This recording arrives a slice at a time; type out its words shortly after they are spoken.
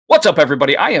What's up,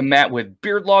 everybody? I am Matt with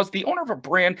Beard Laws, the owner of a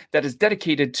brand that is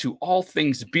dedicated to all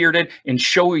things bearded and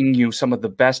showing you some of the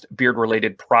best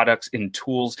beard-related products and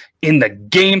tools in the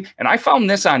game. And I found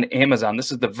this on Amazon.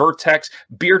 This is the Vertex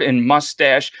Beard and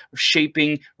Mustache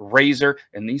Shaping Razor,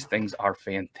 and these things are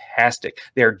fantastic.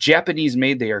 They are Japanese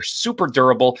made. They are super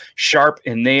durable, sharp,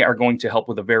 and they are going to help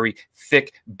with a very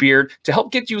thick beard to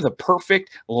help get you the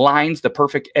perfect lines, the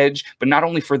perfect edge, but not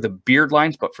only for the beard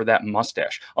lines, but for that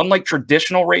mustache. Unlike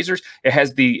traditional razors, it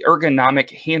has the ergonomic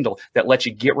handle that lets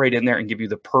you get right in there and give you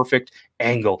the perfect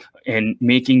angle and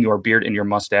making your beard and your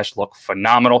mustache look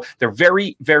phenomenal. They're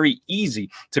very, very easy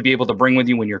to be able to bring with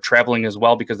you when you're traveling as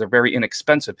well because they're very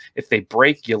inexpensive. If they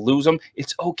break, you lose them.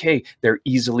 It's okay. They're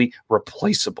easily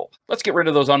replaceable. Let's get rid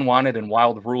of those unwanted and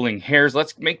wild ruling hairs.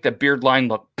 Let's make the beard line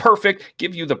look perfect,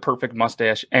 give you the perfect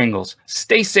mustache angles.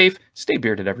 Stay safe, stay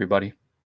bearded, everybody.